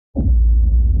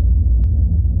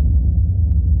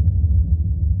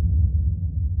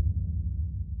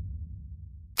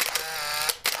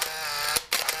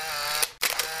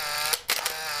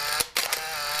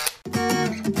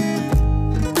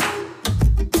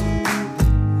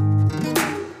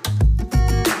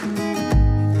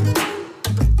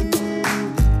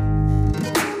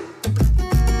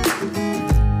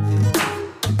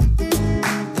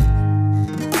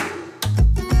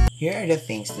are the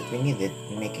things that we needed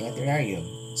in making a terrarium: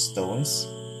 stones,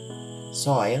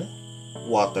 soil,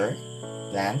 water,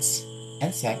 plants,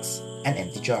 insects, and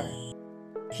empty jar.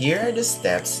 Here are the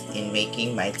steps in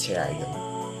making my terrarium.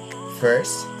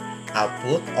 First, I'll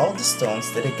put all the stones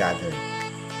that I gathered.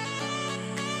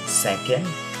 Second,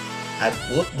 I'll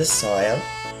put the soil.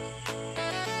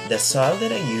 The soil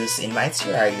that I use in my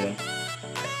terrarium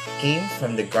came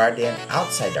from the garden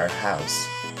outside our house.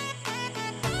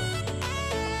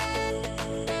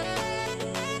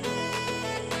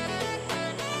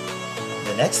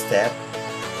 The next step,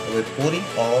 we're putting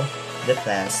all the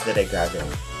plants that I gathered.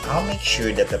 I'll make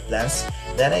sure that the plants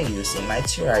that I use in my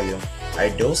terrarium are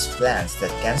those plants that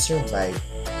can survive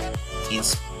in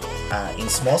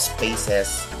small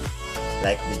spaces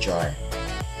like the jar.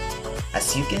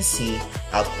 As you can see,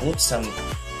 I'll put some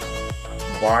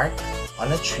bark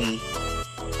on a tree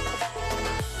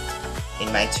in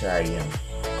my terrarium.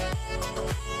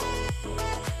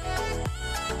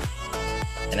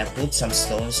 And I put some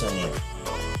stones on it.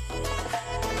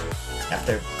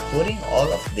 After putting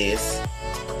all of this,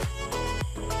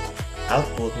 I'll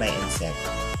put my insect,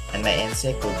 and my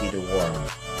insect will be the worm.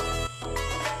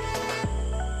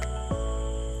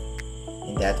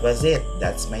 And that was it.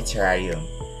 That's my terrarium.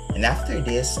 And after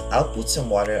this, I'll put some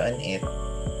water on it.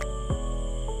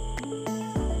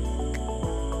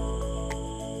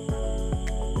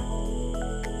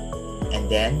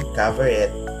 And then cover it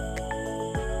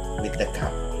with the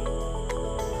cup.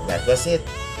 That was it.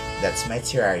 That's my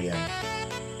terrarium.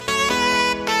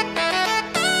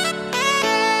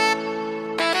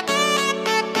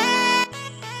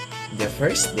 The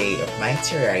first day of my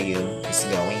terrarium is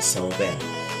going so well.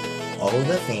 All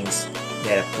the things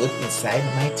that I put inside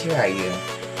my terrarium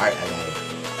are alive.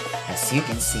 As you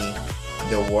can see,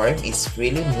 the worm is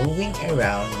freely moving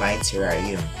around my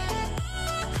terrarium.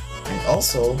 And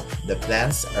also, the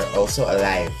plants are also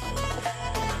alive.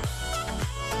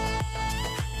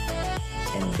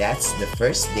 And that's the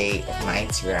first day of my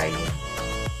terrarium.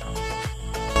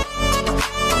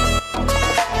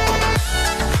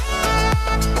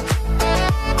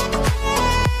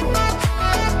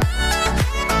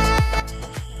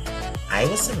 I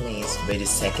was amazed by the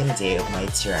second day of my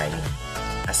terrarium.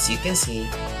 As you can see,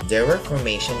 there were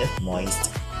formation of moist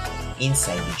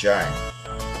inside the jar.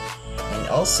 And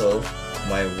also,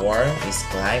 my worm is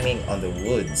climbing on the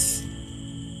woods.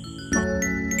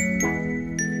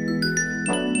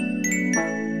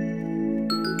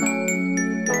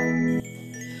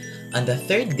 On the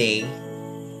third day,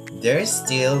 there is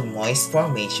still moist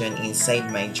formation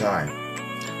inside my jar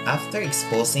after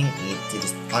exposing it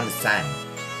on the sun.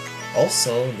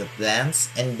 Also, the plants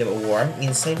and the worm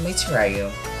inside my terrarium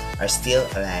are still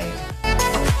alive.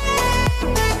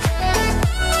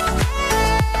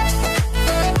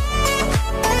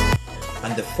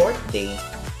 On the fourth day,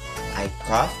 I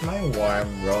caught my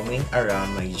worm roaming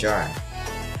around my jar.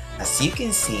 As you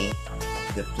can see,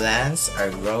 the plants are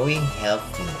growing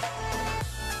healthy.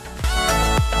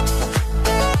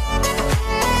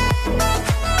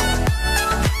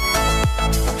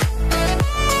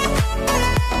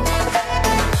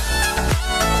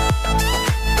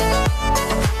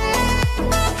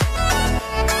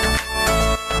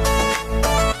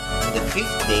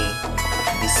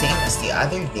 Same as the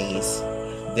other days,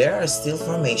 there are still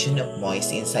formation of moist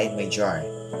inside my jar,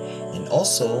 and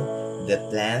also the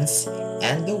plants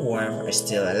and the worm are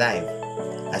still alive.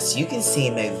 As you can see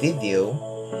in my video,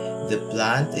 the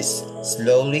plant is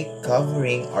slowly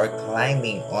covering or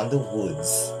climbing on the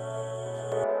woods.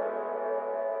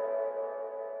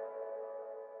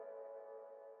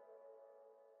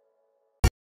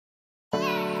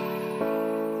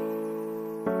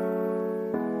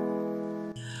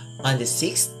 On the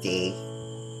sixth day,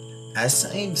 as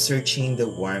I'm searching the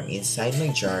worm inside my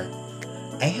jar,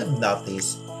 I have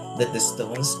noticed that the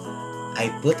stones I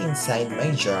put inside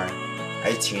my jar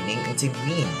are turning into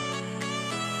green.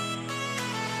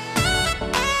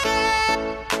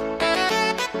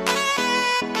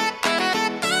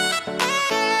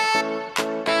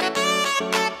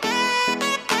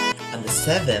 On the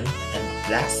seventh and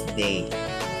last day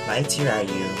of my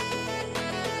terrarium,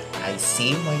 I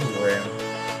see my worm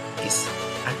is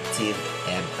active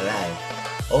and alive.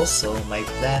 Also, my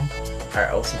plants are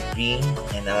also green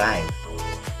and alive.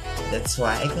 That's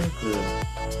why I conclude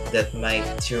that my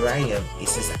terrarium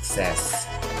is a success.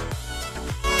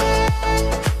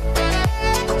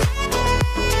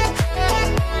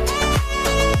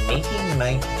 In making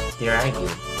my terrarium.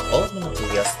 All the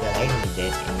materials that I needed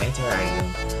in my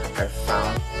terrarium are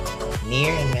found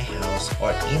near in my house or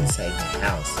inside my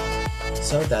house,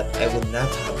 so that I would not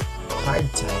have a hard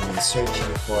time in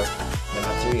searching for the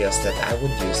materials that I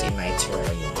would use in my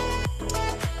terrarium.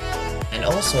 And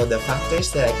also, the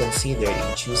factors that I considered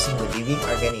in choosing the living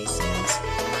organisms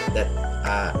that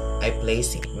I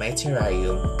place in my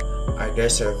terrarium are their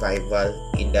survival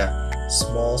in the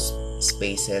small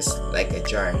spaces like a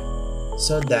jar,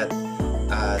 so that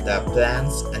the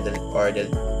plants and the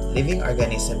living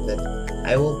organism that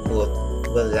I will put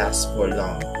will last for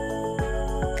long.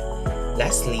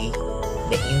 Lastly,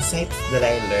 the insights that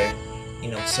I learned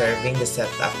in observing the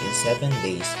setup in 7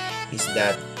 days is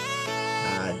that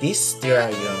this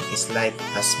terrarium is like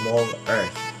a small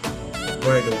earth,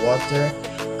 where the water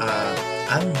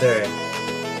under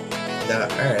the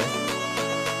earth,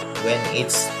 when it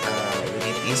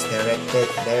is directly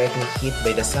hit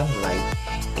by the sunlight,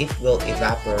 it will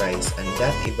evaporate, and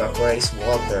that evaporated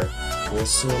water will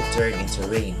soon turn into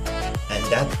rain, and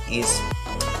that is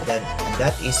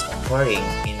occurring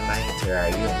in my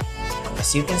terrarium.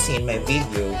 As you can see in my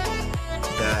video,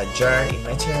 the jar in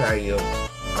my terrarium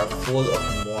are full of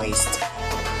moist,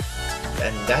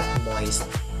 and that moist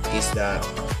is the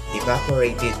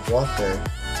evaporated water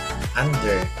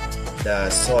under the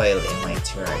soil in my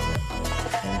terrarium.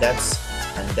 And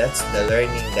that's the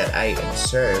learning that I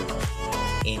observed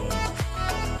in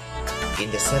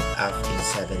the setup in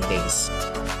 7 days.